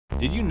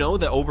Did you know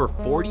that over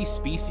 40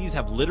 species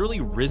have literally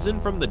risen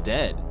from the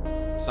dead?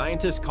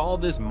 Scientists call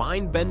this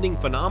mind-bending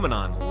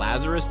phenomenon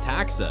Lazarus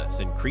taxa,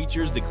 and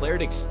creatures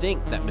declared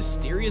extinct that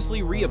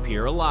mysteriously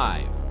reappear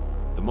alive.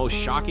 The most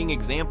shocking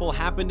example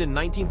happened in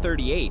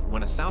 1938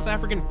 when a South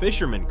African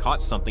fisherman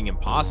caught something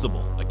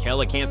impossible, a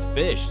coelacanth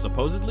fish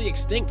supposedly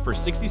extinct for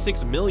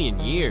 66 million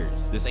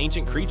years. This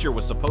ancient creature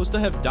was supposed to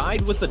have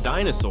died with the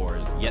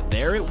dinosaurs, yet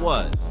there it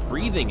was,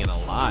 breathing and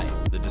alive.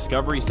 The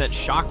discovery sent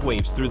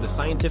shockwaves through the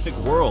scientific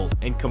world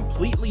and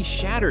completely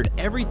shattered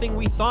everything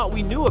we thought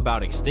we knew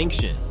about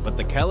extinction. But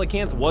the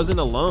coelacanth wasn't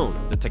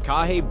alone. The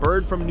takahe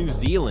bird from New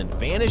Zealand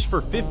vanished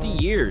for 50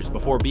 years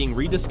before being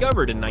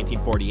rediscovered in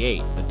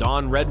 1948. The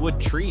dawn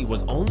redwood tree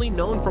was only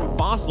known from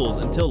fossils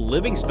until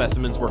living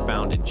specimens were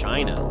found in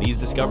China. These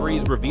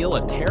discoveries reveal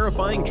a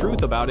terrifying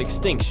truth about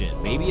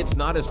extinction. Maybe it's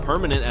not as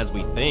permanent as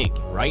we think.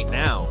 Right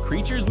now,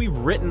 creatures we've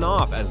written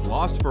off as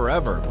lost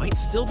forever might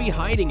still be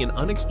hiding in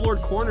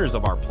unexplored corners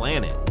of our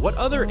planet. What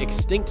other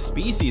extinct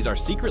species are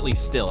secretly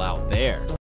still out there?